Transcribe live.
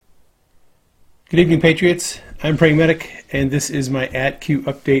Good evening, Patriots. I'm Praying Medic, and this is my @Q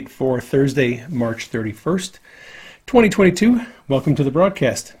update for Thursday, March 31st, 2022. Welcome to the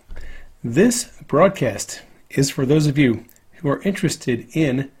broadcast. This broadcast is for those of you who are interested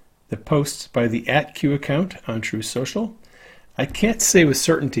in the posts by the @Q account on Truth Social. I can't say with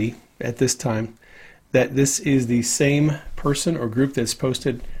certainty at this time that this is the same person or group that's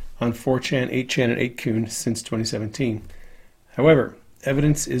posted on 4chan, 8chan, and 8kun since 2017. However,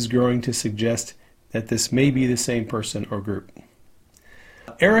 evidence is growing to suggest that this may be the same person or group.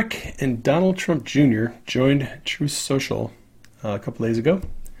 Eric and Donald Trump Jr. joined Truth Social a couple days ago,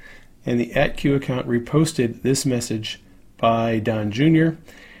 and the @Q account reposted this message by Don Jr.,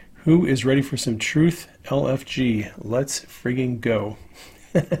 who is ready for some truth LFG. Let's friggin' go.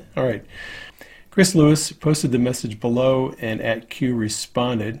 All right. Chris Lewis posted the message below, and @Q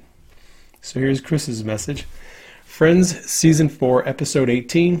responded. So here's Chris's message. Friends, Season 4, Episode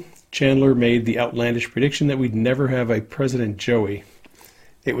 18. Chandler made the outlandish prediction that we'd never have a President Joey.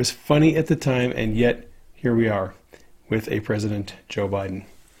 It was funny at the time, and yet here we are with a President Joe Biden.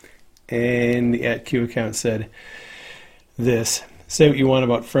 And the @Q account said this: say what you want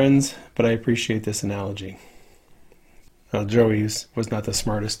about Friends, but I appreciate this analogy. Well, Joey was not the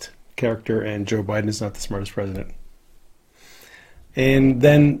smartest character, and Joe Biden is not the smartest president. And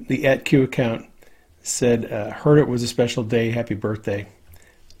then the @Q account said, heard it was a special day, happy birthday,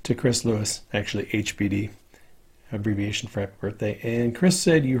 to Chris Lewis, actually HBD, abbreviation for happy birthday. And Chris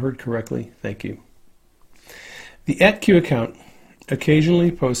said, you heard correctly, thank you. The @Q account occasionally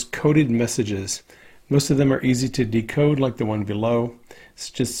posts coded messages. Most of them are easy to decode, like the one below.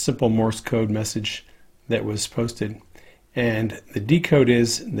 It's just a simple Morse code message that was posted. And the decode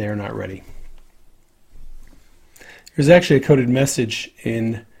is, they're not ready. There's actually a coded message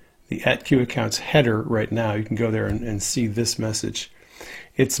in the @Q account's header right now. You can go there and see this message.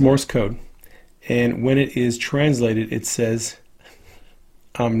 It's Morse code, and when it is translated, it says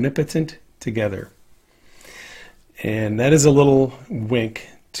omnipotent together. And that is a little wink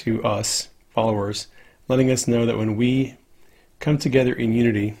to us followers, letting us know that when we come together in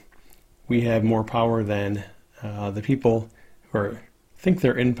unity, we have more power than the people who think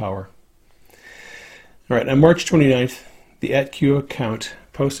they're in power. All right, on March 29th, the @Q account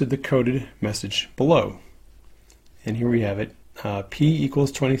posted the coded message below. And here we have it. P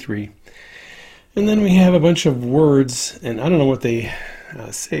equals 23. And then we have a bunch of words, and I don't know what they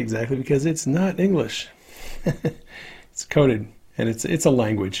say exactly because it's not English. It's coded, and it's a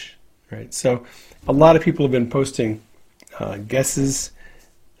language, right? So a lot of people have been posting guesses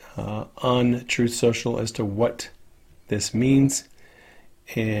on Truth Social as to what this means.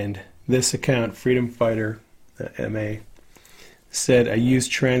 And this account, Freedom Fighter MA, said, I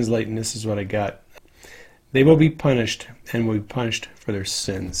used translate and this is what I got. They will be punished and will be punished for their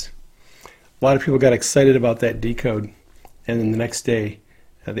sins. A lot of people got excited about that decode, and then the next day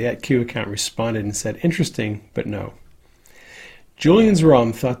the @Q account responded and said, interesting, but no. Julian's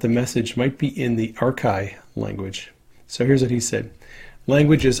Rum thought the message might be in the Arkai language. So here's what he said.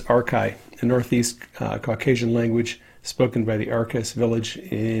 Language is Arkai, a Northeast Caucasian language spoken by the Arkas village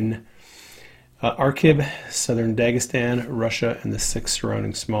in Arkhib, southern Dagestan, Russia, and the 6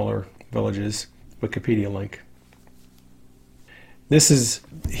 surrounding smaller villages. Wikipedia link. This is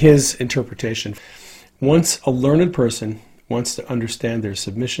his interpretation. Once a learned person wants to understand their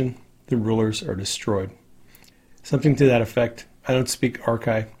submission, the rulers are destroyed. Something to that effect. I don't speak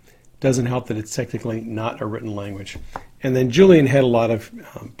Arkai. Doesn't help that it's technically not a written language. And then Julian had a lot of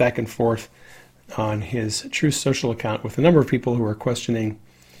back and forth on his Truth Social account with a number of people who are questioning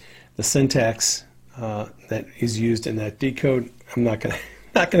the syntax that is used in that decode. I'm not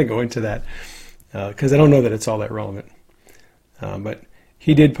gonna go into that because I don't know that it's all that relevant. But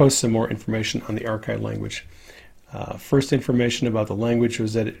he did post some more information on the Arkai language. First information about the language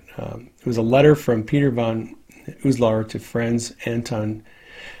was that it was a letter from Peter von Uslar to Franz Anton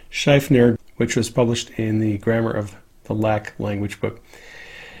Schiefner, which was published in the Grammar of the Lac language book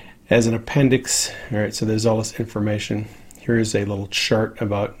as an appendix. All right, so there's all this information. Here is a little chart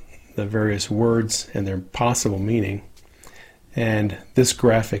about the various words and their possible meaning. And this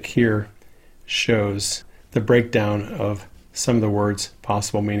graphic here shows the breakdown of some of the words'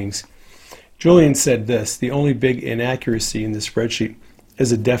 possible meanings. Julian said this: the only big inaccuracy in this spreadsheet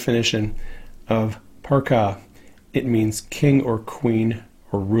is a definition of parka. It means king or queen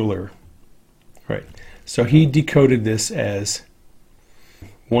or ruler. Right. So he decoded this as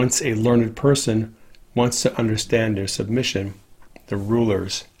once a learned person wants to understand their submission, the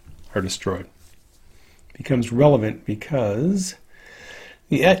rulers are destroyed. Becomes relevant because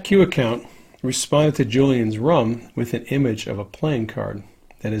the @Q account responded to Julian's Rum with an image of a playing card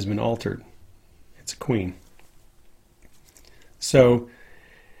that has been altered. It's a queen. So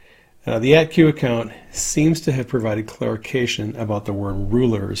the @Q account seems to have provided clarification about the word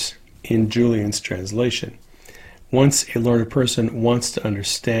rulers in Julian's translation. Once a learned person wants to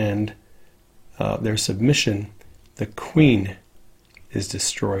understand their submission, the queen is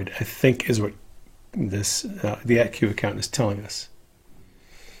destroyed, I think is what this the @Q account is telling us.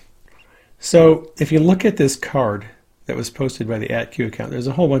 So if you look at this card that was posted by the @Q account, there's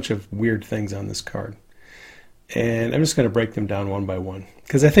a whole bunch of weird things on this card. And I'm just going to break them down one by one,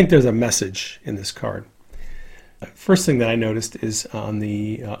 because I think there's a message in this card. First thing that I noticed is on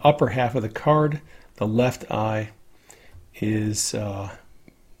the upper half of the card, the left eye is,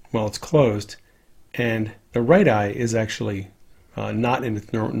 well, it's closed, and the right eye is actually not in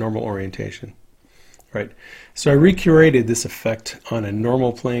its normal orientation. Right. So I recreated this effect on a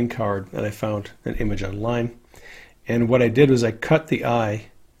normal playing card that I found an image online. And what I did was I cut the eye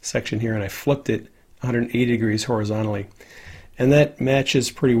section here and I flipped it 180 degrees horizontally. And that matches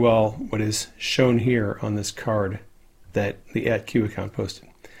pretty well what is shown here on this card that the @Q account posted.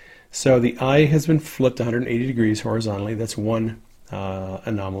 So the eye has been flipped 180 degrees horizontally. That's one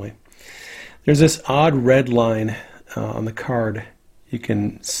anomaly. There's this odd red line on the card. You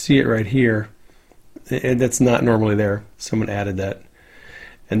can see it right here. And that's not normally there. Someone added that.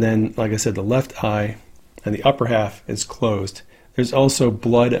 And then, like I said, the left eye and the upper half is closed. There's also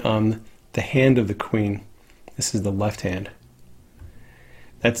blood on the hand of the queen. This is the left hand.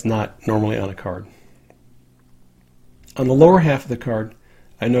 That's not normally on a card. On the lower half of the card,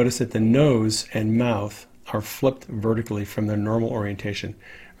 I noticed that the nose and mouth are flipped vertically from their normal orientation.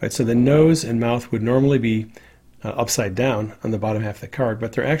 Right, so the nose and mouth would normally be upside down on the bottom half of the card,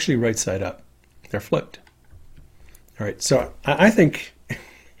 but they're actually right side up. They're flipped. All right, so I think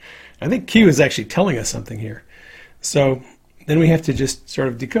Q is actually telling us something here. So then we have to just sort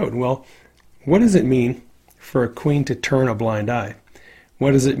of decode. Well, what does it mean for a queen to turn a blind eye?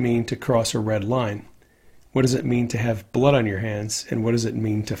 What does it mean to cross a red line? What does it mean to have blood on your hands? And what does it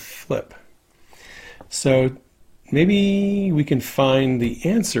mean to flip? So maybe we can find the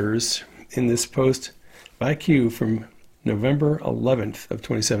answers in this post by Q from November 11th of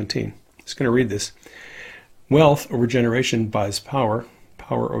 2017. I'm just going to read this. Wealth over generation buys power.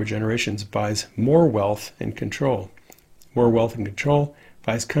 Power over generations buys more wealth and control. More wealth and control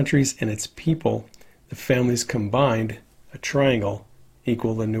buys countries and its people. The families combined, a triangle,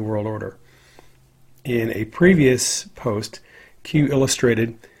 equal the New World Order. In a previous post, Q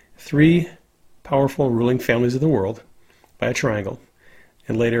illustrated 3 powerful ruling families of the world by a triangle,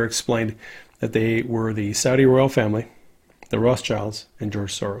 and later explained that they were the Saudi royal family, the Rothschilds, and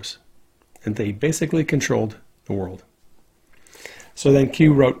George Soros. And they basically controlled the world. So then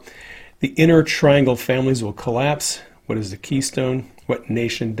Q wrote, the inner triangle families will collapse. What is the keystone? What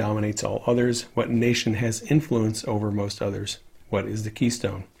nation dominates all others? What nation has influence over most others? What is the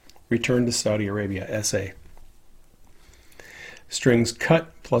keystone? Return to Saudi Arabia, SA. Strings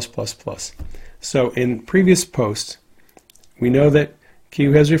cut, plus, plus, plus. So in previous posts, we know that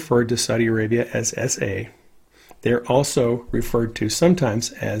Q has referred to Saudi Arabia as SA. They're also referred to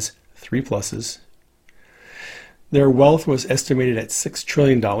sometimes as 3 pluses. Their wealth was estimated at $6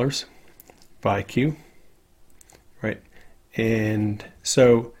 trillion by Q, right? And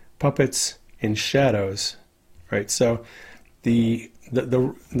so puppets and shadows, right? So the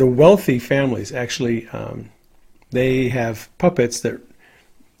wealthy families actually, they have puppets that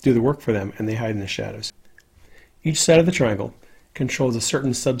do the work for them, and they hide in the shadows. Each side of the triangle controls a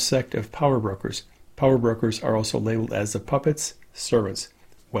certain subsect of power brokers. Power brokers are also labeled as the puppets' servants.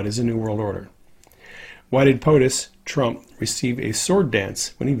 What is a New World Order? Why did POTUS, Trump, receive a sword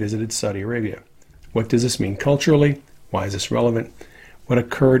dance when he visited Saudi Arabia? What does this mean culturally? Why is this relevant? What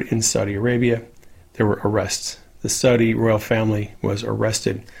occurred in Saudi Arabia? There were arrests. The Saudi royal family was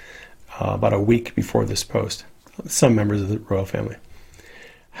arrested about a week before this post. Some members of the royal family.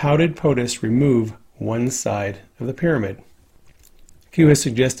 How did POTUS remove one side of the pyramid? Q has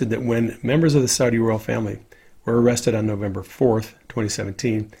suggested that when members of the Saudi royal family were arrested on November 4th,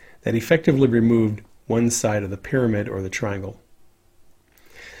 2017, that effectively removed one side of the pyramid or the triangle.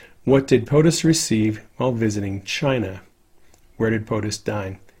 What did POTUS receive while visiting China? Where did POTUS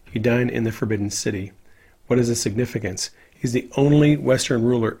dine? He dined in the Forbidden City. What is the significance? He's the only Western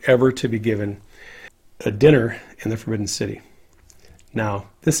ruler ever to be given a dinner in the Forbidden City. Now,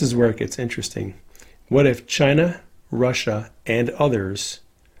 this is where it gets interesting. What if China, Russia, and others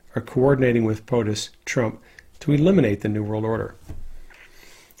are coordinating with POTUS, Trump, to eliminate the New World Order?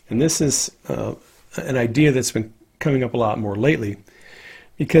 And this is an idea that's been coming up a lot more lately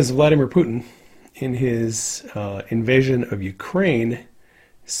because Vladimir Putin, in his invasion of Ukraine,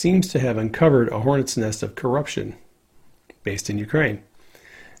 seems to have uncovered a hornet's nest of corruption based in Ukraine.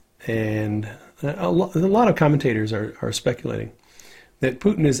 And a lot of commentators are speculating that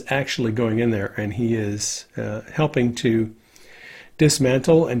Putin is actually going in there and he is helping to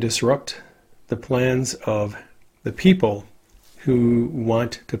dismantle and disrupt the plans of the people who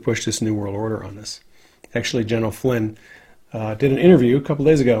want to push this new world order on us. Actually, General Flynn did an interview a couple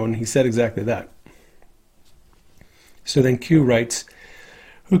days ago and he said exactly that. So then Q writes,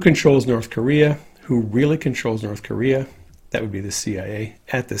 who controls North Korea? Who really controls North Korea? That would be the CIA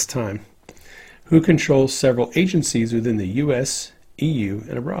at this time. Who controls several agencies within the US, EU,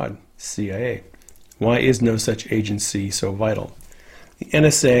 and abroad? CIA. Why is no such agency so vital? The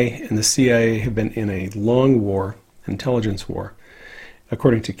NSA and the CIA have been in a long war, intelligence war,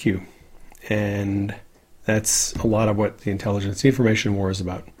 according to Q. And that's a lot of what the intelligence information war is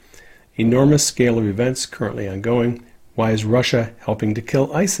about. Enormous scale of events currently ongoing. Why is Russia helping to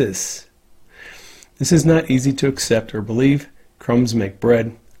kill ISIS? This is not easy to accept or believe. Crumbs make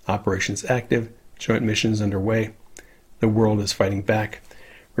bread. Operations active. Joint missions underway. The world is fighting back.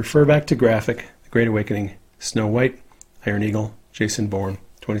 Refer back to Graphic, The Great Awakening, Snow White, Iron Eagle, Jason Bourne,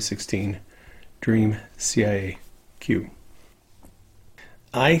 2016, Dream, CIA, Q.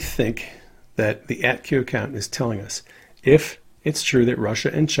 I think that the @Q account is telling us if it's true that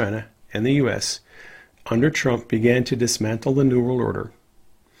Russia and China and the US under Trump began to dismantle the New World Order,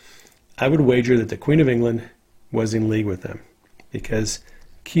 I would wager that the Queen of England was in league with them, because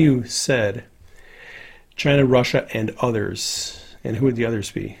Q said China, Russia, and others. And who would the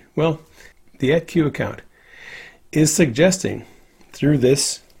others be? Well, the @Q account is suggesting through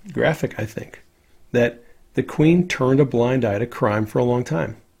this graphic, I think, that the Queen turned a blind eye to crime for a long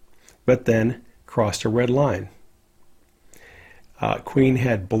time, but then crossed a red line. Queen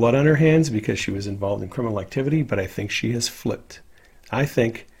had blood on her hands because she was involved in criminal activity, but I think she has flipped. I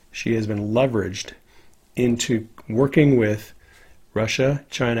think she has been leveraged into working with Russia,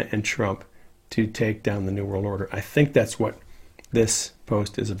 China, and Trump to take down the New World Order. I think that's what this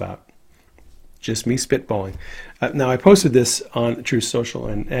post is about. Just me spitballing. Now, I posted this on Truth Social,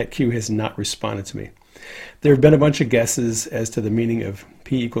 and @Q has not responded to me. There have been a bunch of guesses as to the meaning of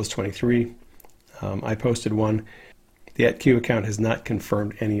P equals 23. I posted one. The @Q account has not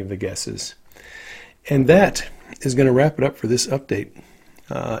confirmed any of the guesses. And that is going to wrap it up for this update.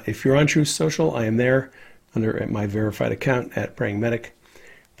 If you're on Truth Social, I am there under my verified account @PrayingMedic.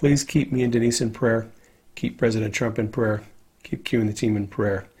 Please keep me and Denise in prayer. Keep President Trump in prayer. Keep Q and the team in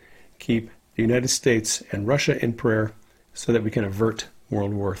prayer. Keep the United States and Russia in prayer so that we can avert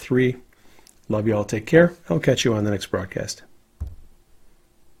World War III. Love you all. Take care. I'll catch you on the next broadcast.